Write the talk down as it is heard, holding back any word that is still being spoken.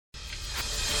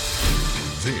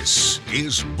This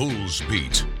is Bulls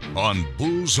Beat on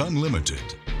Bulls Unlimited.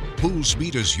 Bulls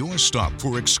Beat is your stop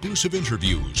for exclusive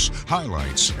interviews,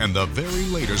 highlights, and the very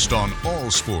latest on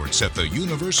all sports at the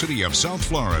University of South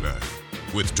Florida.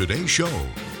 With today's show,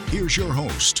 here's your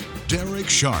host, Darek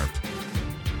Sharp.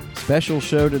 Special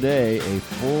show today, a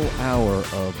full hour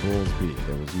of Bulls Beat.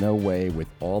 There was no way with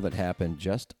all that happened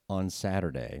just on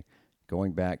Saturday,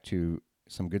 going back to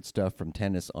some good stuff from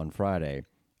tennis on Friday,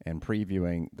 and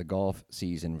previewing the golf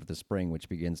season for the spring, which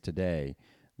begins today,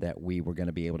 that we were going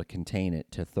to be able to contain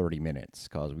it to 30 minutes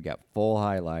because we got full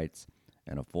highlights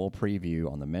and a full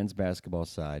preview on the men's basketball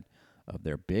side of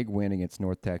their big win against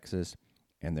North Texas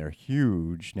and their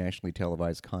huge nationally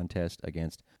televised contest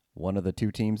against one of the two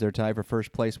teams they're tied for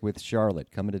first place with, Charlotte,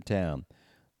 coming to town.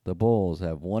 The Bulls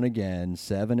have won again,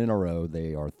 7 in a row.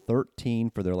 They are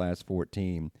 13 for their last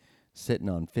 14, sitting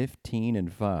on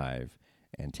 15-5.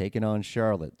 And taking on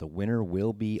Charlotte, the winner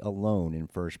will be alone in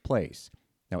first place.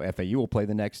 Now, FAU will play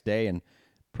the next day and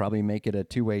probably make it a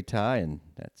two-way tie, and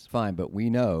that's fine. But we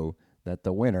know that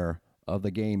the winner of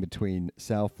the game between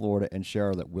South Florida and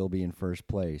Charlotte will be in first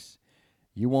place.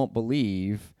 You won't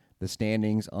believe the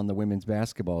standings on the women's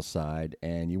basketball side,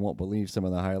 and you won't believe some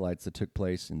of the highlights that took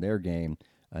place in their game.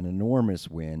 An enormous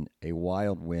win, a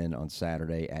wild win on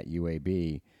Saturday at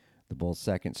UAB, the Bulls'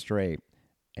 second straight.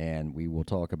 And we will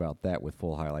talk about that with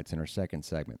full highlights in our second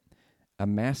segment. A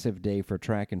massive day for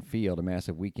track and field, a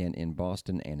massive weekend in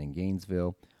Boston and in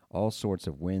Gainesville. All sorts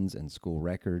of wins and school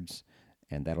records,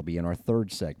 and that'll be in our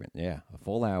third segment. Yeah, a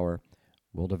full hour.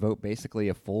 We'll devote basically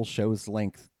a full show's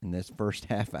length in this first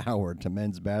half hour to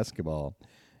men's basketball,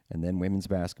 and then women's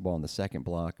basketball in the second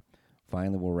block.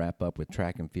 Finally, we'll wrap up with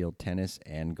track and field, tennis,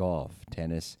 and golf.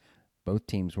 Tennis, both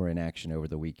teams were in action over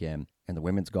the weekend, and the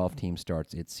women's golf team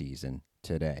starts its season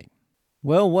today.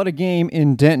 Well, what a game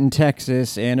in Denton,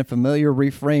 Texas, and a familiar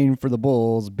refrain for the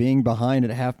Bulls, being behind at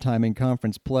halftime in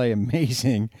conference play.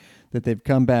 Amazing that they've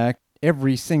come back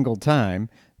every single time.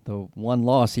 The one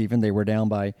loss even, they were down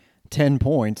by 10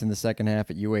 points in the second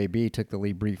half at UAB, took the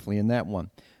lead briefly in that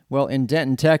one. Well, in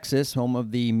Denton, Texas, home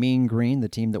of the Mean Green, the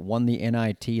team that won the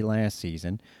NIT last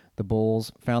season, the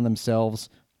Bulls found themselves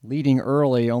leading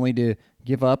early only to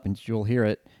give up, and you'll hear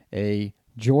it, a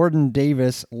Jordan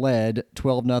Davis-led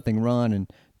 12-0 run and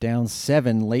down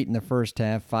 7 late in the first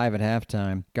half, 5 at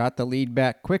halftime. Got the lead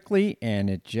back quickly, and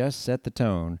it just set the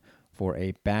tone for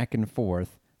a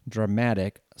back-and-forth,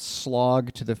 dramatic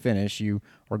slog to the finish. You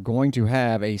are going to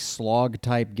have a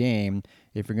slog-type game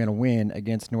if you're going to win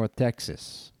against North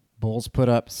Texas. Bulls put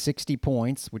up 60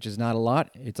 points, which is not a lot.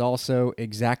 It's also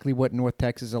exactly what North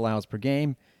Texas allows per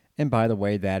game, and by the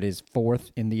way, that is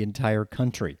 4th in the entire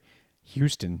country.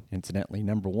 Houston, incidentally,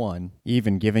 number 1,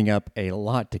 even giving up a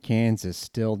lot to Kansas,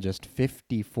 still just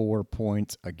 54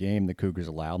 points a game the Cougars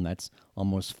allowed, and that's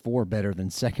almost 4 better than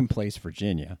second place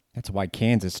Virginia. That's why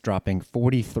Kansas dropping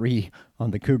 43 on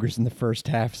the Cougars in the first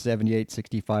half,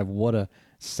 78-65. What a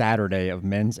Saturday of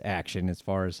men's action as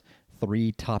far as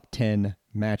 3 top 10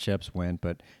 matchups went.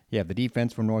 But yeah, the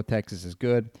defense from North Texas is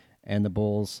good, and the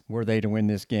Bulls, were they to win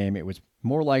this game, it was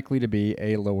more likely to be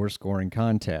a lower-scoring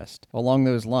contest. Along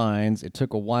those lines, it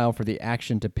took a while for the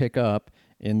action to pick up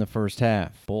in the first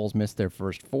half. Bulls missed their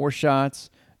first 4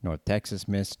 shots. North Texas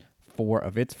missed 4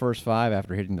 of its first 5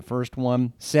 after hitting the first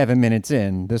one. 7 minutes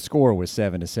in, the score was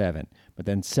 7-7. But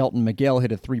then Selton Miguel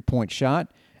hit a 3-point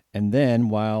shot, and then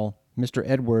while Mr.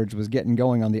 Edwards was getting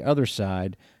going on the other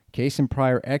side, Cason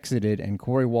Pryor exited, and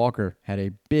Corey Walker had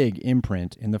a big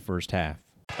imprint in the first half.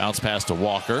 Bounce pass to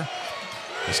Walker.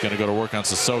 He's going to go to work on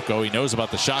Sissoko. He knows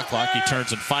about the shot clock. He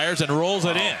turns and fires and rolls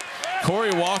it in.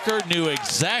 Corey Walker knew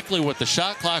exactly what the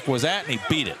shot clock was at, and he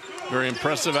beat it. Very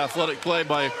impressive athletic play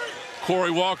by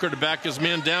Corey Walker to back his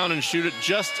men down and shoot it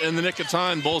just in the nick of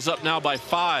time. Bulls up now by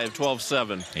 5,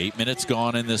 12-7. 8 minutes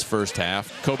gone in this first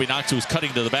half. Kobe Knox, who's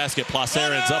cutting to the basket. Placer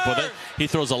ends up with it. He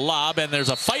throws a lob, and there's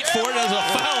a fight for it as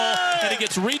a foul, and it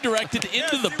gets redirected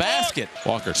into the basket.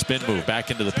 Walker, spin move,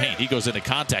 back into the paint. He goes into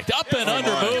contact. Up and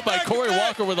under move by Corey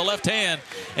Walker with the left hand,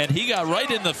 and he got right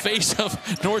in the face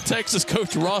of North Texas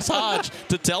coach Ross Hodge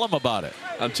to tell him about it.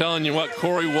 I'm telling you what,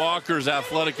 Corey Walker's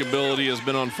athletic ability has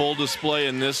been on full display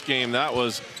in this game. That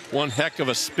was one heck of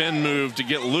a spin move to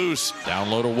get loose. Down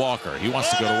low to Walker. He wants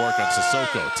to go to work on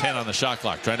Sissoko. 10 on the shot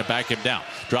clock, trying to back him down.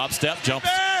 Drop step, jumps,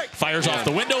 fires off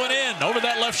the window and in. Over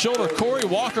that left shoulder, Corey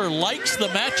Walker likes the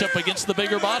matchup against the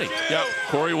bigger body. Yeah,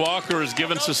 Corey Walker has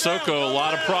given Sissoko a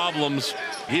lot of problems.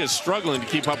 He is struggling to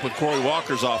keep up with Corey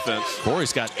Walker's offense.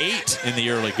 Corey's got 8 in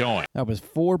the early going. That was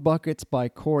 4 buckets by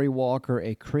Corey Walker,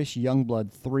 a Chris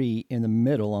Youngblood 3 in the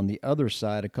middle. On the other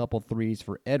side, a couple threes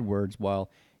for Edwards, while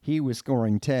He was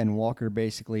scoring 10. Walker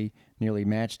basically nearly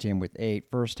matched him with 8.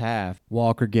 First half,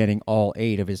 Walker getting all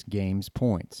 8 of his game's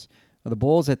points. Well, the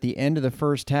Bulls at the end of the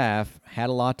first half had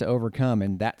a lot to overcome,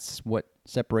 and that's what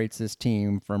separates this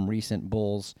team from recent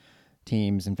Bulls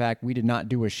teams. In fact, we did not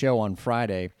do a show on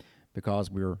Friday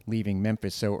because we were leaving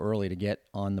Memphis so early to get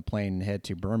on the plane and head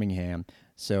to Birmingham.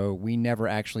 So we never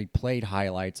actually played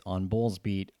highlights on Bulls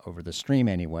Beat, over the stream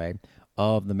anyway,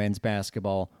 of the men's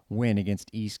basketball win against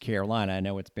East Carolina. I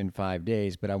know it's been 5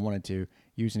 days, but I wanted to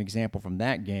use an example from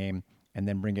that game and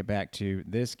then bring it back to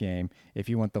this game. If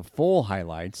you want the full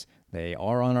highlights, they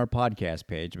are on our podcast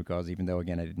page, because even though,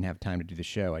 again, I didn't have time to do the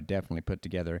show, I definitely put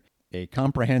together a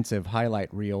comprehensive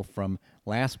highlight reel from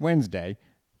last Wednesday,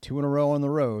 2 in a row on the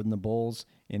road, and the Bulls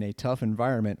in a tough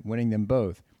environment, winning them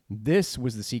both. This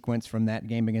was the sequence from that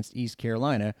game against East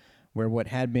Carolina, where what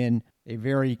had been a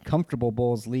very comfortable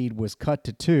Bulls lead was cut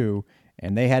to 2,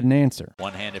 and they had an answer.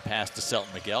 One-handed pass to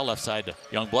Selton Miguel, left side to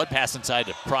Youngblood, pass inside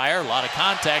to Pryor. A lot of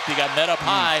contact. He got met up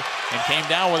high and came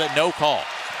down with it. No call.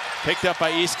 Picked up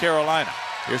by East Carolina.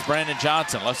 Here's Brandon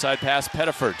Johnson, left side pass,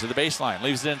 Pettiford to the baseline,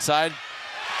 leaves it inside.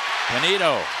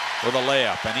 Pinedo with a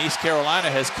layup, and East Carolina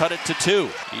has cut it to 2.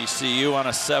 ECU on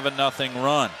a 7-0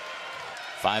 run.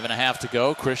 5.5 to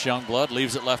go. Chris Youngblood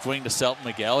leaves it left wing to Selton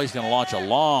Miguel. He's going to launch a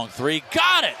long 3.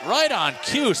 Got it right on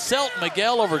cue. Selton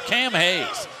Miguel over Cam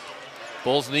Hayes.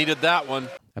 Bulls needed that one.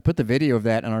 I put the video of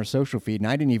that on our social feed, and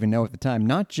I didn't even know at the time,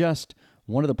 not just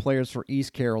one of the players for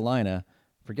East Carolina,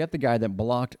 forget the guy that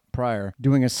blocked Pryor,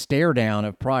 doing a stare down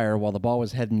of Pryor while the ball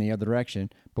was heading the other direction,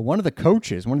 but one of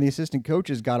the assistant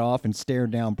coaches got off and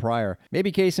stared down Pryor.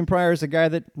 Maybe Cason Pryor is the guy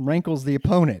that rankles the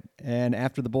opponent. And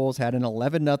after the Bulls had an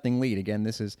 11-0 lead, again,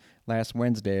 this is last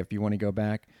Wednesday, if you want to go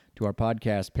back to our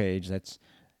podcast page, that's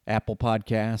Apple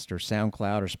Podcast or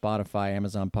SoundCloud or Spotify,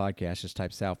 Amazon Podcast, just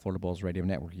type South Florida Bulls Radio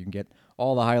Network. You can get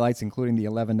all the highlights, including the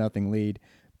 11-0 lead.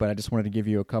 But I just wanted to give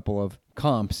you a couple of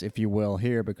comps, if you will,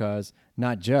 here, because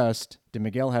not just did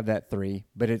Miguel have that 3,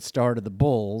 but it started the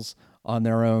Bulls on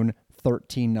their own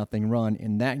 13-0 run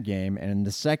in that game. And in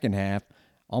the second half,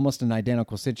 almost an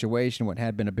identical situation. What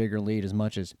had been a bigger lead, as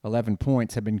much as 11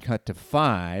 points, had been cut to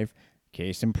 5.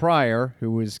 Cason Pryor,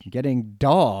 who was getting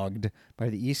dogged by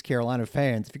the East Carolina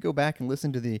fans. If you go back and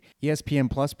listen to the ESPN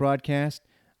Plus broadcast,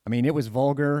 I mean, it was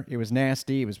vulgar, it was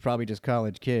nasty, it was probably just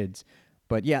college kids.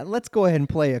 But yeah, let's go ahead and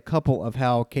play a couple of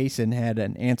how Cason had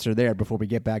an answer there before we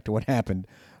get back to what happened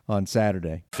on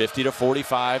Saturday.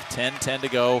 50-45, 10-10 to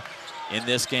go in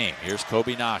this game. Here's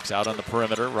Kobe Knox out on the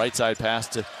perimeter. Right side pass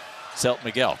to Selton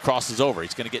Miguel. Crosses over.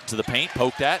 He's going to get to the paint.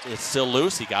 Poked at. It's still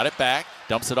loose. He got it back.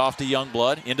 Dumps it off to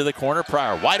Youngblood. Into the corner.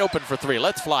 Pryor wide open for 3.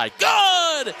 Let's fly.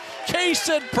 Good!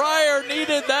 Cason Pryor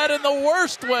needed that in the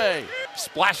worst way.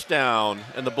 Splashdown,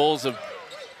 and the Bulls have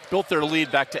built their lead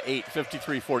back to 8,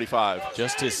 53-45.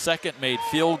 Just his second made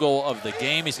field goal of the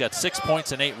game. He's got 6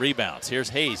 points and 8 rebounds. Here's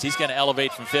Hayes. He's going to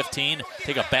elevate from 15,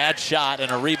 take a bad shot,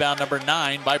 and a rebound number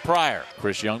 9 by Pryor.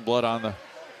 Chris Youngblood on the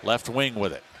left wing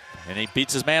with it. And he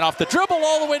beats his man off the dribble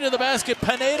all the way to the basket.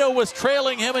 Pinedo was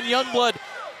trailing him, and Youngblood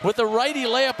with the righty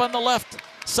layup on the left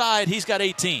side. He's got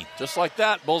 18. Just like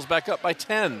that, Bulls back up by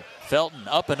 10. Felton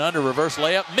up and under, reverse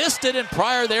layup. Missed it, and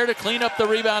Pryor there to clean up the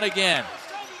rebound again.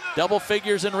 Double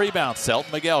figures in rebounds.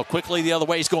 Selton Miguel quickly the other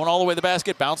way. He's going all the way to the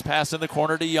basket. Bounce pass in the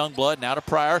corner to Youngblood. Now to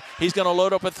Pryor. He's going to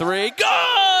load up a 3.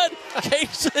 Good!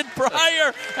 Cason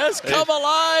Pryor has come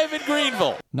alive in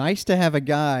Greenville. Nice to have a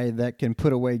guy that can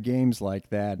put away games like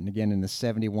that. And again, in the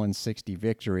 71-60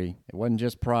 victory, it wasn't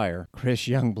just Pryor. Chris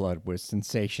Youngblood was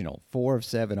sensational. 4 of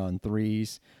 7 on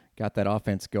threes. Got that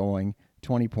offense going.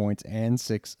 20 points and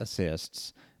 6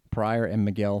 assists. Pryor and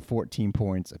Miguel, 14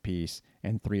 points apiece,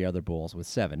 and 3 other Bulls with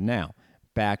 7. Now,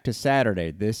 back to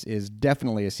Saturday. This is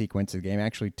definitely a sequence of the game,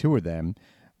 actually 2 of them,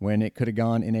 when it could have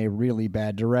gone in a really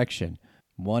bad direction.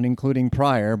 One including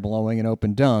Pryor blowing an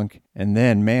open dunk, and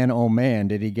then, man, oh man,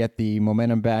 did he get the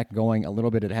momentum back going a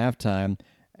little bit at halftime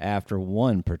after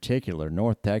one particular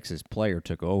North Texas player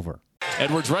took over.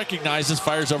 Edwards recognizes,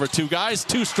 fires over 2 guys,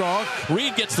 too strong.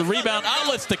 Reed gets the rebound,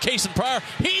 outlets to Cason Pryor.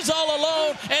 He's all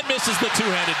alone and misses the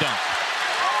 2-handed dunk.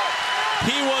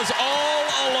 He was all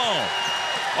alone.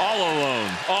 All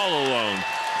alone. All alone.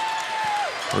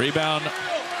 Rebound,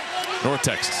 North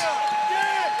Texas.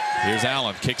 Here's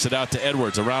Allen, kicks it out to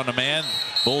Edwards, around a man.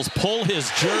 Bulls pull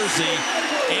his jersey,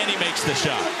 and he makes the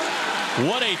shot.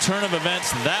 What a turn of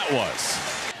events that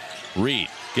was. Reed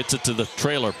gets it to the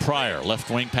trailer. Pryor, left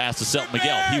wing pass to Selton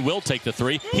Miguel. He will take the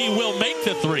 3. He will make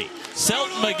the 3.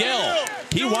 Selton Miguel,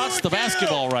 he wants the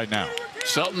basketball right now.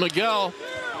 Selton Miguel,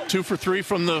 2 for 3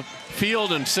 from the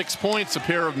field and 6 points. A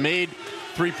pair of made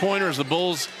three-pointers. The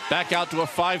Bulls back out to a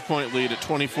 5-point lead at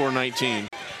 24-19.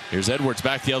 Here's Edwards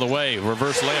back the other way.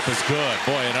 Reverse layup is good.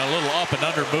 Boy, and a little up and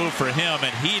under move for him,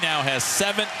 and he now has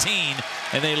 17,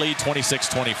 and they lead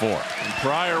 26-24. And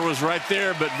Pryor was right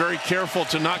there, but very careful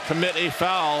to not commit a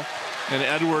foul. And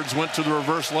Edwards went to the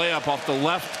reverse layup off the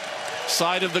left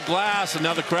side of the glass, and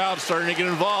now the crowd's starting to get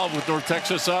involved with North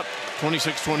Texas up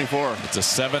 26-24. It's a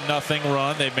 7-0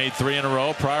 run. They've made 3 in a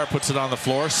row. Pryor puts it on the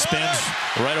floor, spins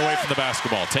right away from the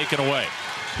basketball, taken away.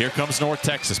 Here comes North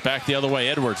Texas back the other way.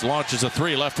 Edwards launches a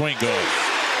 3, left wing good.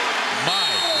 My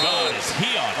God, is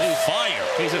he on fire?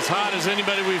 He's as hot as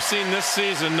anybody we've seen this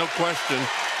season, no question.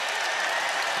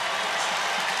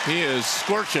 He is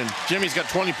scorching. Jimmy's got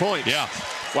 20 points. Yeah.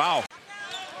 Wow.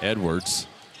 Edwards,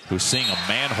 who's seeing a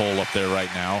manhole up there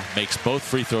right now, makes both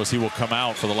free throws. He will come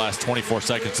out for the last 24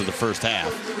 seconds of the first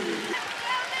half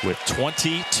with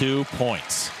 22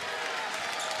 points.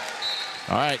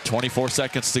 All right, 24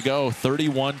 seconds to go.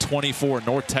 31-24,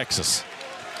 North Texas.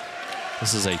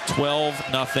 This is a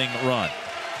 12-0 run.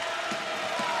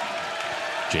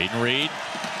 Jaden Reed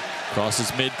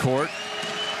crosses midcourt.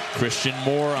 Christian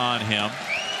Moore on him.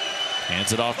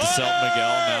 Hands it off to Selton Miguel,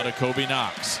 now to Kobe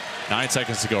Knox. 9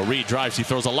 seconds to go. Reed drives, he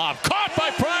throws a lob. Caught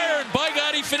by Pryor, and by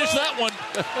God, he finished that one.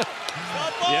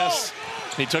 Yes,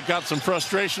 he took out some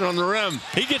frustration on the rim.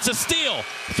 He gets a steal,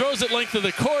 throws it length of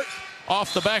the court,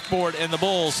 off the backboard, and the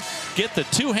Bulls get the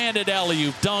two-handed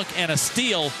alley-oop dunk and a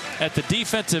steal at the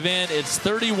defensive end. It's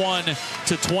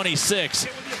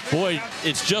 31-26. Boy,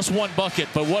 it's just one bucket,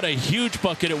 but what a huge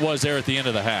bucket it was there at the end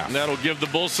of the half. And that'll give the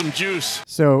Bulls some juice.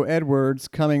 So Edwards,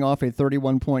 coming off a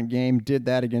 31-point game, did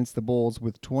that against the Bulls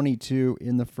with 22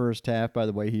 in the first half. By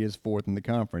the way, he is fourth in the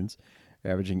conference,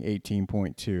 averaging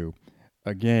 18.2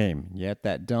 a game. Yet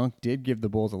that dunk did give the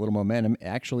Bulls a little momentum.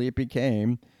 Actually, it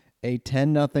became a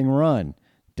 10-0 run.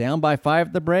 Down by 5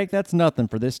 at the break, that's nothing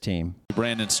for this team.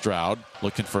 Brandon Stroud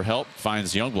looking for help,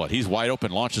 finds Youngblood. He's wide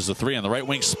open, launches a 3 on the right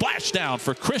wing. Splash down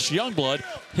for Chris Youngblood,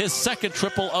 his second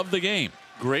triple of the game.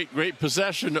 Great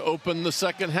possession to open the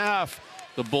second half.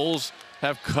 The Bulls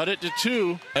have cut it to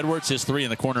 2. Edwards, his 3 in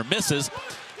the corner, misses.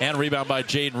 And rebound by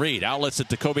Jaden Reed. Outlets it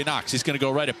to Kobe Knox. He's going to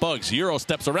go right at Bugs. Euro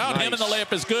steps around him, and the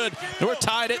layup is good. We're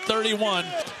tied at 31.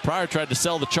 Pryor tried to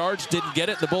sell the charge, didn't get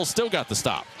it. The Bulls still got the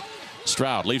stop.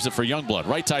 Stroud leaves it for Youngblood.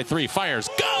 Right side 3, fires.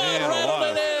 Good!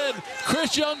 Rattleman in!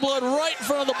 Chris Youngblood right in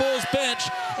front of the Bulls bench,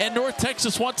 and North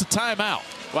Texas wants a timeout.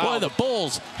 Wow. Boy, the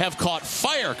Bulls have caught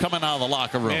fire coming out of the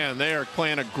locker room. Man, they are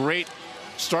playing a great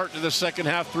start to the second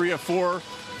half. 3 of 4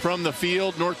 from the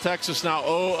field. North Texas now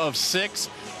 0 of 6.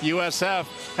 USF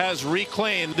has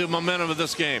reclaimed the momentum of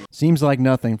this game. Seems like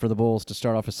nothing for the Bulls to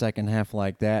start off a second half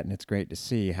like that, and it's great to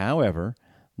see. However,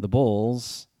 the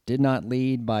Bulls did not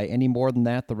lead by any more than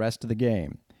that the rest of the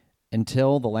game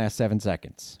until the last 7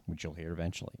 seconds, which you'll hear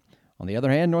eventually. On the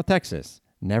other hand, North Texas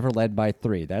never led by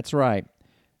 3. That's right.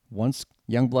 Once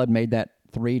Youngblood made that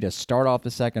 3 to start off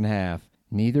the second half,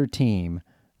 neither team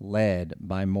led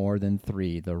by more than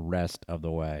 3 the rest of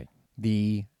the way.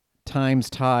 The times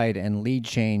tied and lead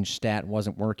change stat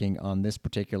wasn't working on this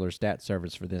particular stat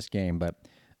service for this game, but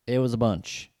it was a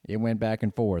bunch. It went back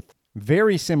and forth.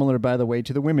 Very similar, by the way,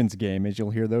 to the women's game, as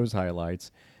you'll hear those highlights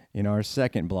in our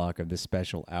second block of this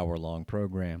special hour-long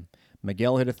program.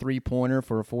 Miguel hit a three-pointer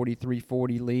for a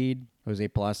 43-40 lead. Jose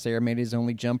Placer made his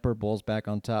only jumper. Bulls back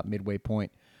on top midway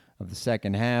point of the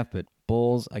second half, but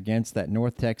Bulls against that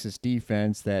North Texas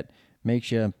defense that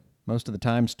makes you most of the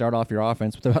time start off your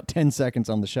offense with about 10 seconds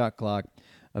on the shot clock,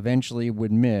 eventually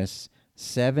would miss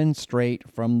 7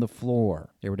 straight from the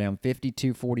floor. They were down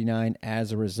 52-49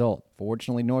 as a result.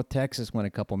 Fortunately, North Texas went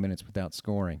a couple minutes without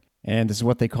scoring. And this is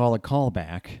what they call a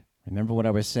callback. Remember what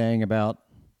I was saying about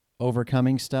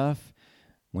overcoming stuff?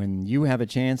 When you have a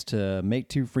chance to make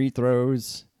 2 free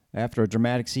throws after a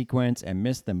dramatic sequence and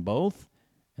miss them both,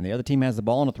 and the other team has the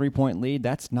ball in a 3-point lead,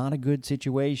 that's not a good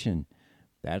situation.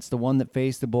 That's the one that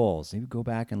faced the Bulls. You go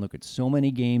back and look at so many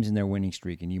games in their winning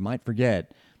streak, and you might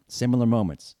forget similar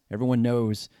moments. Everyone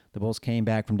knows the Bulls came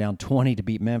back from down 20 to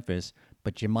beat Memphis,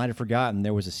 but you might have forgotten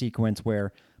there was a sequence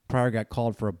where Pryor got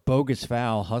called for a bogus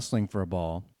foul hustling for a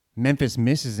ball. Memphis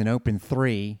misses an open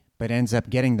 3, but ends up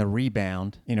getting the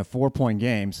rebound in a 4-point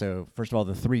game. So, first of all,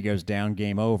 the 3 goes down,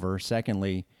 game over.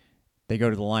 Secondly, they go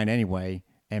to the line anyway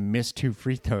and miss 2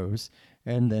 free throws.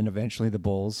 And then eventually the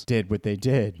Bulls did what they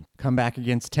did. Come back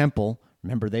against Temple.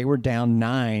 Remember, they were down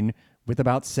 9 with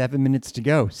about 7 minutes to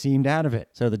go, seemed out of it.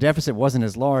 So the deficit wasn't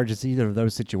as large as either of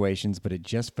those situations, but it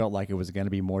just felt like it was going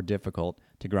to be more difficult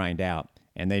to grind out.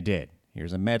 And they did.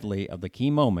 Here's a medley of the key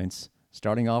moments,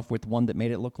 starting off with one that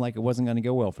made it look like it wasn't going to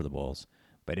go well for the Bulls.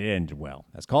 But but it ended well.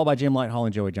 That's called by Jim Lighthall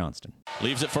and Joey Johnston.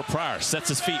 Leaves it for Pryor. Sets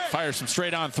his feet. Fires from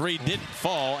straight on three. Didn't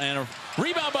fall. And a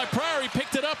rebound by Pryor. He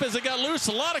picked it up as it got loose.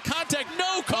 A lot of contact.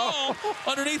 No call.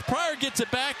 Underneath. Pryor gets it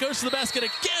back. Goes to the basket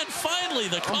again. Finally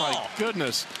the call. Oh, my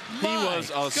goodness. He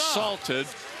was assaulted.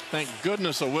 Thank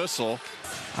goodness a whistle.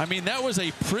 I mean, that was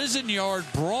a prison yard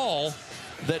brawl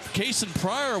that Kason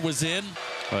Pryor was in.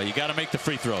 Well, you got to make the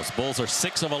free throws. Bulls are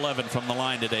 6 of 11 from the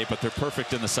line today, but they're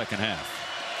perfect in the second half.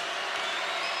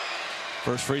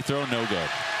 First free throw, no good.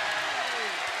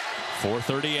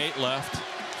 4:38 left.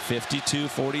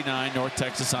 52-49, North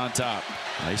Texas on top.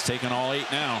 He's taking all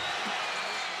 8 now.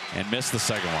 And missed the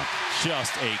second one.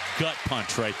 Just a gut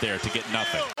punch right there to get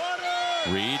nothing.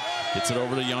 Reed gets it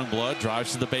over to Youngblood,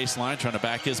 drives to the baseline, trying to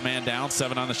back his man down.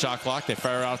 7 on the shot clock. They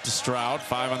fire out to Stroud.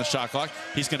 5 on the shot clock.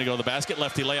 He's going to go to the basket.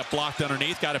 Lefty layup blocked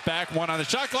underneath. Got it back. 1 on the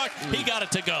shot clock. He got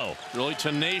it to go. Really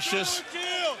tenacious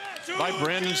by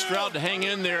Brandon Stroud to hang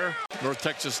in there. North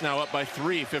Texas now up by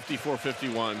 3,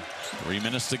 54-51. 3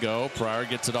 minutes to go. Pryor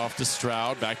gets it off to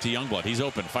Stroud. Back to Youngblood. He's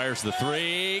open. Fires the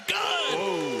 3. Good!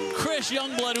 Whoa. Chris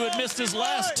Youngblood, who had missed his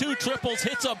last 2 triples,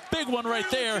 hits a big one right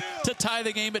there to tie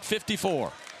the game at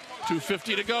 54.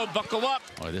 2:50 to go. Buckle up.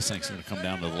 Boy, this thing's going to come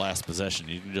down to the last possession.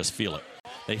 You can just feel it.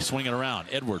 They swing it around.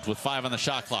 Edwards with 5 on the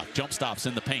shot clock. Jump stops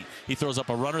in the paint. He throws up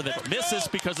a runner that misses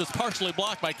because it's partially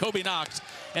blocked by Kobe Knox,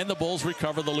 and the Bulls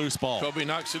recover the loose ball. Kobe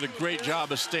Knox did a great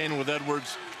job of staying with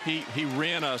Edwards. He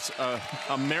ran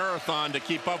a marathon to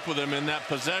keep up with him in that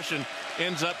possession.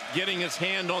 Ends up getting his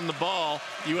hand on the ball.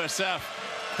 USF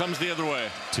comes the other way.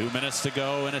 2 minutes to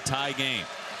go in a tie game.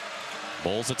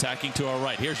 Bulls attacking to our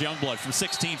right. Here's Youngblood from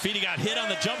 16 feet. He got hit on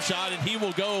the jump shot, and he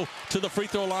will go to the free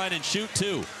throw line and shoot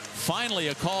 2. Finally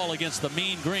a call against the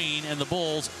Mean Green, and the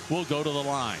Bulls will go to the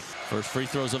line. First free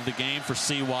throws of the game for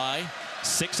CY.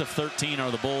 6 of 13 are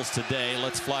the Bulls today.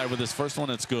 Let's fly with this first one.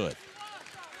 It's good.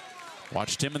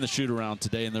 Watched him in the shoot-around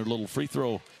today in their little free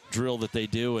throw drill that they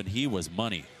do, and he was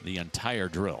money the entire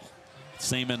drill.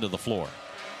 Same end of the floor.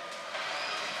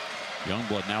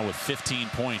 Youngblood now with 15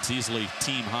 points, easily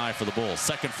team high for the Bulls.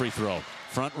 Second free throw.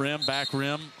 Front rim, back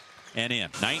rim, and in.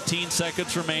 19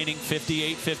 seconds remaining,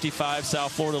 58-55,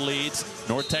 South Florida leads.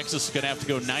 North Texas is going to have to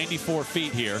go 94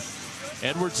 feet here.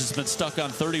 Edwards has been stuck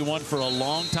on 31 for a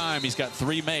long time. He's got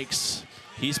 3 makes.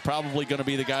 He's probably going to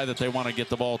be the guy that they want to get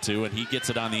the ball to, and he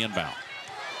gets it on the inbound.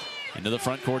 Into the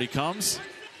front court he comes.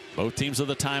 Both teams with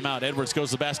a timeout. Edwards goes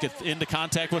to the basket into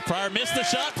contact with Pryor. Missed the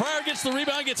shot. Pryor gets the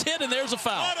rebound, gets hit, and there's a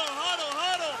foul.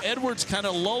 Edwards kind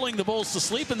of lulling the Bulls to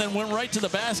sleep and then went right to the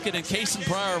basket, and Kason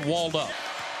Pryor walled up.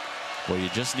 Well, you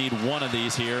just need one of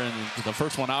these here, and the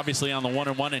first one obviously on the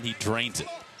 1-and-1, and he drains it.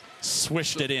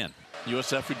 Swished it in.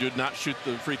 USF, who did not shoot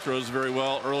the free throws very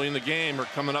well early in the game, are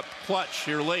coming up clutch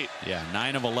here late. Yeah,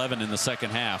 9 of 11 in the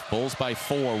second half. Bulls by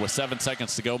 4 with 7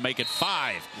 seconds to go. Make it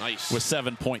 5. Nice. With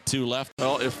 7.2 left.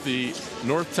 Well, if the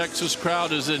North Texas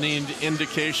crowd is any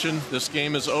indication, this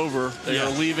game is over. They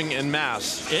are leaving en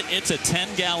masse. It's a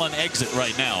 10-gallon exit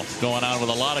right now going on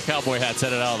with a lot of cowboy hats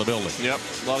headed out of the building. Yep,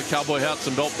 a lot of cowboy hats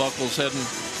and belt buckles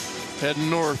heading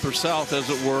north or south, as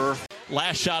it were.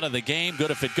 Last shot of the game.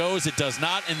 Good if it goes. It does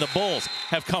not. And the Bulls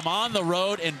have come on the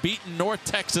road and beaten North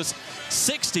Texas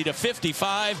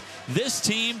 60-55. This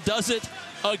team does it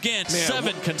again.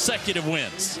 7 consecutive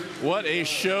wins. What a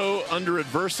show under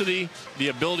adversity. The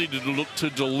ability to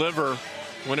deliver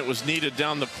when it was needed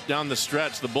down the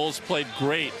stretch. The Bulls played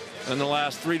great in the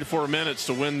last 3 to 4 minutes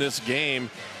to win this game.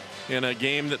 In a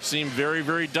game that seemed very,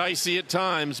 very dicey at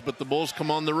times, but the Bulls come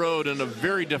on the road in a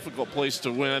very difficult place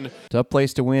to win. Tough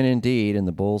place to win indeed, and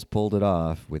the Bulls pulled it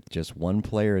off with just one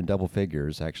player in double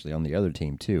figures, actually on the other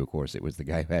team too. Of course, it was the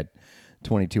guy who had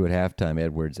 22 at halftime.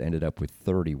 Edwards ended up with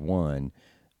 31,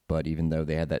 but even though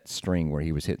they had that string where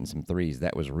he was hitting some threes,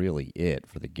 that was really it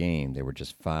for the game. They were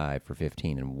just 5 for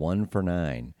 15 and 1 for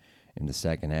 9 in the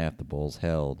second half. The Bulls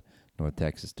held North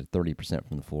Texas to 30%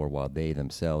 from the floor, while they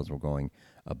themselves were going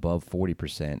above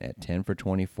 40% at 10 for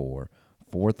 24,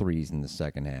 4 threes in the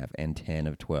second half, and 10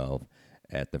 of 12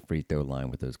 at the free throw line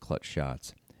with those clutch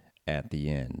shots at the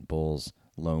end. Bulls'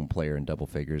 lone player in double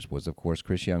figures was, of course,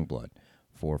 Chris Youngblood,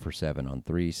 4 for 7 on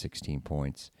 3, 16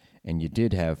 points. And you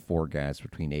did have 4 guys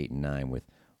between 8 and 9, with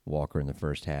Walker in the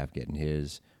first half getting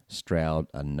his. Stroud,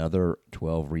 another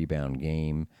 12-rebound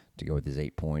game to go with his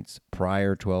 8 points.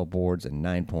 Pryor, 12 boards and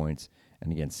 9 points.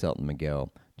 And again, Selton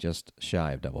Miguel, just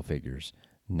shy of double figures,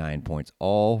 9 points,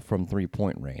 all from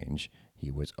three-point range.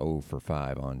 He was 0 for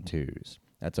 5 on 2s.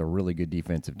 That's a really good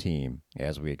defensive team,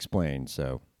 as we explained,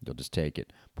 so you'll just take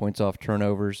it. Points off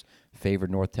turnovers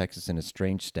favored North Texas in a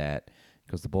strange stat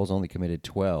because the Bulls only committed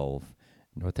 12,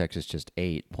 North Texas just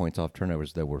 8. Points off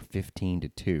turnovers, though, were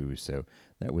 15-2, so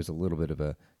that was a little bit of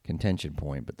a contention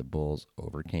point, but the Bulls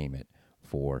overcame it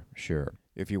for sure.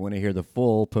 If you want to hear the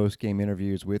full post-game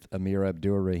interviews with Amir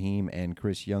Abdur-Rahim and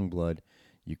Chris Youngblood,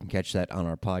 you can catch that on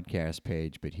our podcast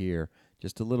page, but here,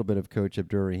 just a little bit of Coach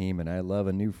Abdur-Rahim, and I love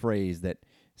a new phrase that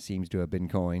seems to have been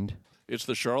coined. It's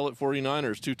the Charlotte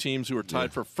 49ers, two teams who are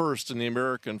tied for first in the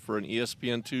American for an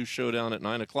ESPN2 showdown at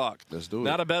 9 o'clock. Let's do it.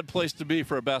 Not a bad place to be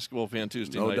for a basketball fan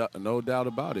Tuesday night. No doubt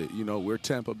about it. You know, we're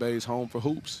Tampa Bay's home for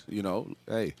hoops. You know,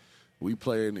 hey, we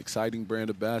play an exciting brand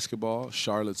of basketball.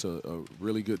 Charlotte's a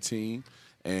really good team.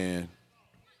 And,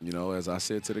 you know, as I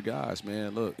said to the guys,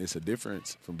 man, look, it's a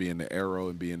difference from being the arrow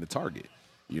and being the target.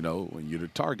 You know, when you're the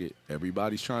target,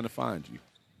 everybody's trying to find you.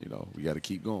 You know, we got to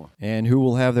keep going. And who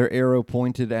will have their arrow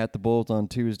pointed at the Bulls on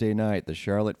Tuesday night? The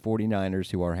Charlotte 49ers,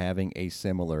 who are having a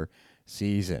similar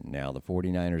season. Now, the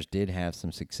 49ers did have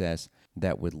some success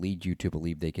that would lead you to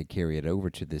believe they could carry it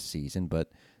over to this season,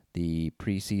 but the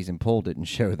preseason poll didn't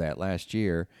show that. Last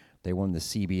year, they won the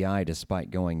CBI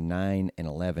despite going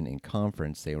 9-11 in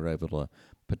conference. They were able to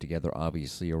put together,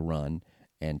 obviously, a run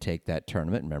and take that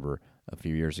tournament. Remember, a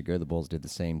few years ago, the Bulls did the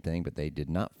same thing, but they did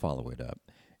not follow it up.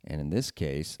 And in this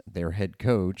case, their head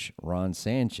coach, Ron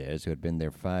Sanchez, who had been there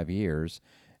 5 years,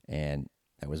 and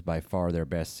that was by far their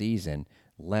best season,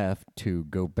 left to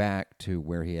go back to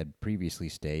where he had previously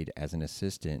stayed as an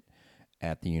assistant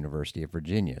at the University of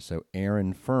Virginia. So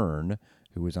Aaron Fern,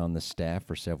 who was on the staff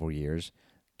for several years,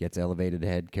 gets elevated to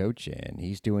head coach, and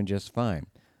he's doing just fine.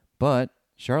 But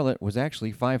Charlotte was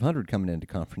actually 500 coming into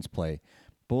conference play.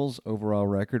 Bulls' overall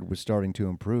record was starting to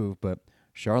improve, but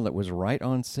Charlotte was right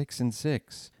on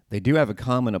 6-6. They do have a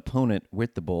common opponent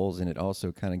with the Bulls, and it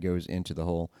also kind of goes into the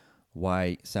whole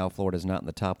why South Florida's not in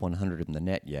the top 100 in the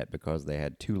net yet, because they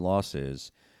had 2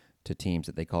 losses to teams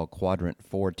that they call Quadrant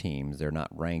 4 teams. They're not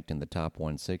ranked in the top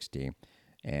 160,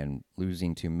 and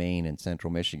losing to Maine and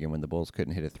Central Michigan when the Bulls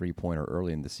couldn't hit a three-pointer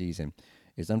early in the season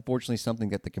is unfortunately something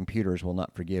that the computers will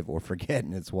not forgive or forget,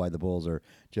 and it's why the Bulls are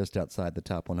just outside the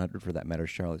top 100. For that matter,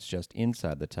 Charlotte's just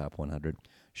inside the top 100.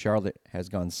 Charlotte has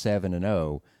gone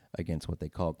 7-0 against what they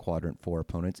call Quadrant 4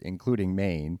 opponents, including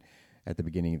Maine at the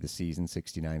beginning of the season,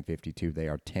 69-52. They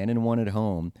are 10-1 at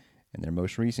home. In their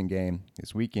most recent game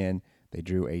this weekend, they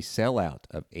drew a sellout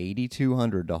of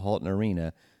 8,200 to Halton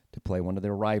Arena to play one of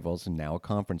their rivals, and now a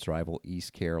conference rival,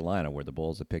 East Carolina, where the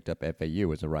Bulls have picked up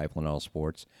FAU as a rival in all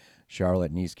sports.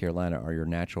 Charlotte and East Carolina are your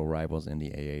natural rivals in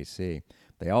the AAC.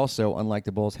 They also, unlike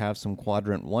the Bulls, have some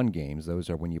Quadrant 1 games. Those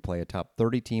are when you play a top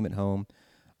 30 team at home,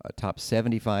 a top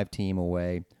 75 team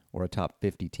away, or a top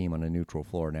 50 team on a neutral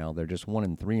floor. Now, they're just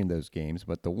 1-3 in those games,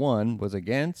 but the one was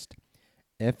against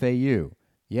FAU.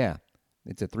 Yeah,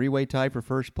 it's a 3-way tie for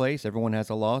first place. Everyone has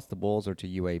a loss. The Bulls are to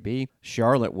UAB.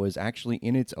 Charlotte was actually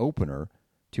in its opener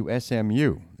to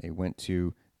SMU. They went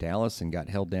to Dallas and got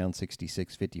held down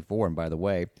 66-54. And by the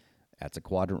way, that's a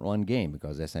Quadrant 1 game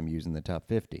because SMU's in the top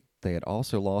 50. They had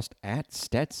also lost at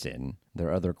Stetson. There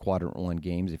are other Quadrant 1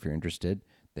 games if you're interested.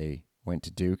 They went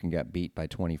to Duke and got beat by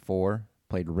 24.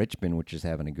 Played Richmond, which is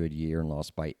having a good year, and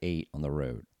lost by 8 on the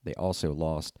road. They also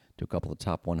lost to a couple of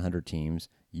top 100 teams.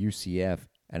 UCF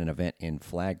at an event in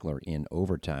Flagler in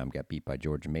overtime got beat by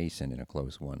George Mason in a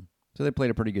close one. So they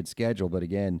played a pretty good schedule, but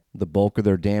again, the bulk of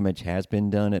their damage has been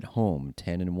done at home,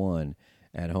 10-1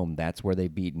 at home. That's where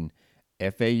they've beaten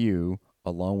FAU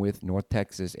along with North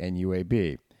Texas and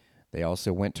UAB. They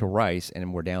also went to Rice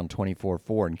and were down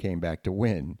 24-4 and came back to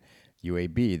win.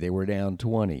 UAB, they were down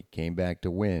 20, came back to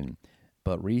win.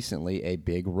 But recently, a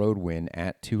big road win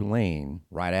at Tulane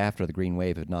right after the Green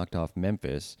Wave had knocked off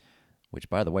Memphis, which,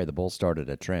 by the way, the Bulls started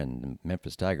a trend. The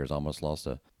Memphis Tigers almost lost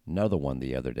another one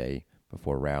the other day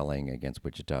before rallying against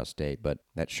Wichita State. But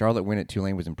that Charlotte win at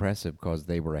Tulane was impressive because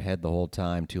they were ahead the whole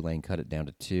time. Tulane cut it down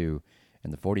to 2,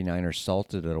 and the 49ers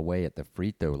salted it away at the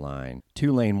free throw line.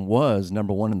 Tulane was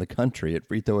number 1 in the country at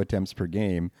free throw attempts per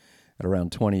game at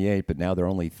around 28, but now they're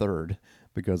only 3rd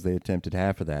because they attempted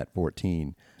half of that,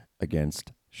 14.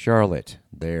 Against Charlotte.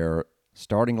 Their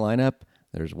starting lineup,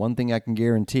 there's one thing I can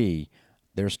guarantee,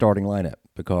 their starting lineup,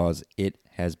 because it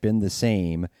has been the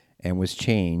same and was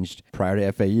changed prior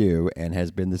to FAU and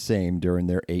has been the same during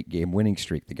their 8-game winning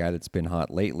streak. The guy that's been hot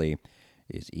lately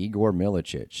is Igor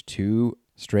Milicic. 2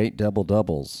 straight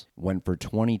double-doubles, went for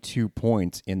 22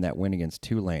 points in that win against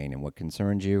Tulane. And what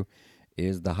concerns you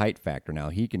is the height factor. Now,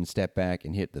 he can step back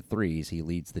and hit the threes. He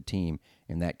leads the team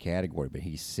in that category, but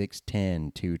he's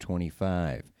 6'10",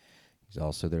 225. He's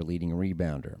also their leading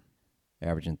rebounder,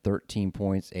 averaging 13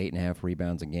 points, 8.5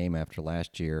 rebounds a game after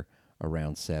last year,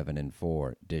 around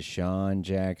 7-4. Deshaun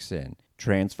Jackson,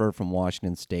 transfer from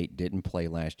Washington State, didn't play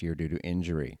last year due to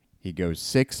injury. He goes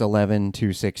 6'11",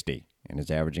 260, and is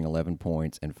averaging 11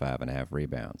 points and 5.5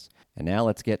 rebounds. And now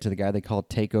let's get to the guy they call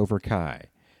Takeover Kai,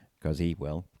 because he,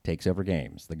 takes over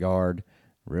games. The guard,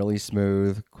 really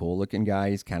smooth, cool-looking guy.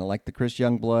 He's kind of like the Chris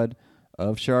Youngblood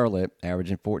of Charlotte,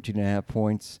 averaging 14.5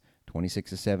 points,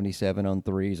 26 of 77 on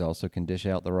threes. Also can dish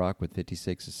out the rock with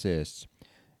 56 assists.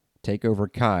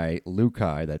 Takeover Kai,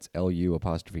 Lukai, that's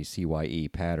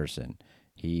L-U''CYE Patterson.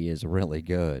 He is really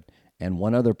good. And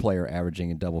one other player averaging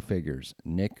in double figures,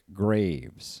 Nick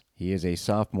Graves. He is a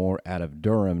sophomore out of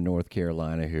Durham, North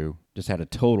Carolina, who just had a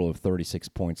total of 36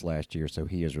 points last year, so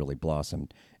he has really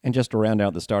blossomed. And just to round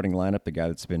out the starting lineup, the guy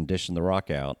that's been dishing the rock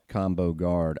out, combo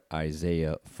guard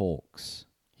Isaiah Folks.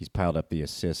 He's piled up the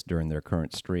assists during their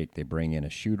current streak. They bring in a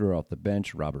shooter off the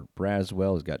bench, Robert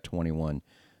Braswell, who's got 21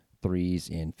 threes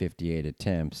in 58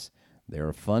 attempts. They're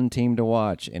a fun team to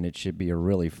watch, and it should be a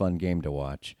really fun game to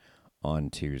watch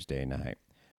on Tuesday night.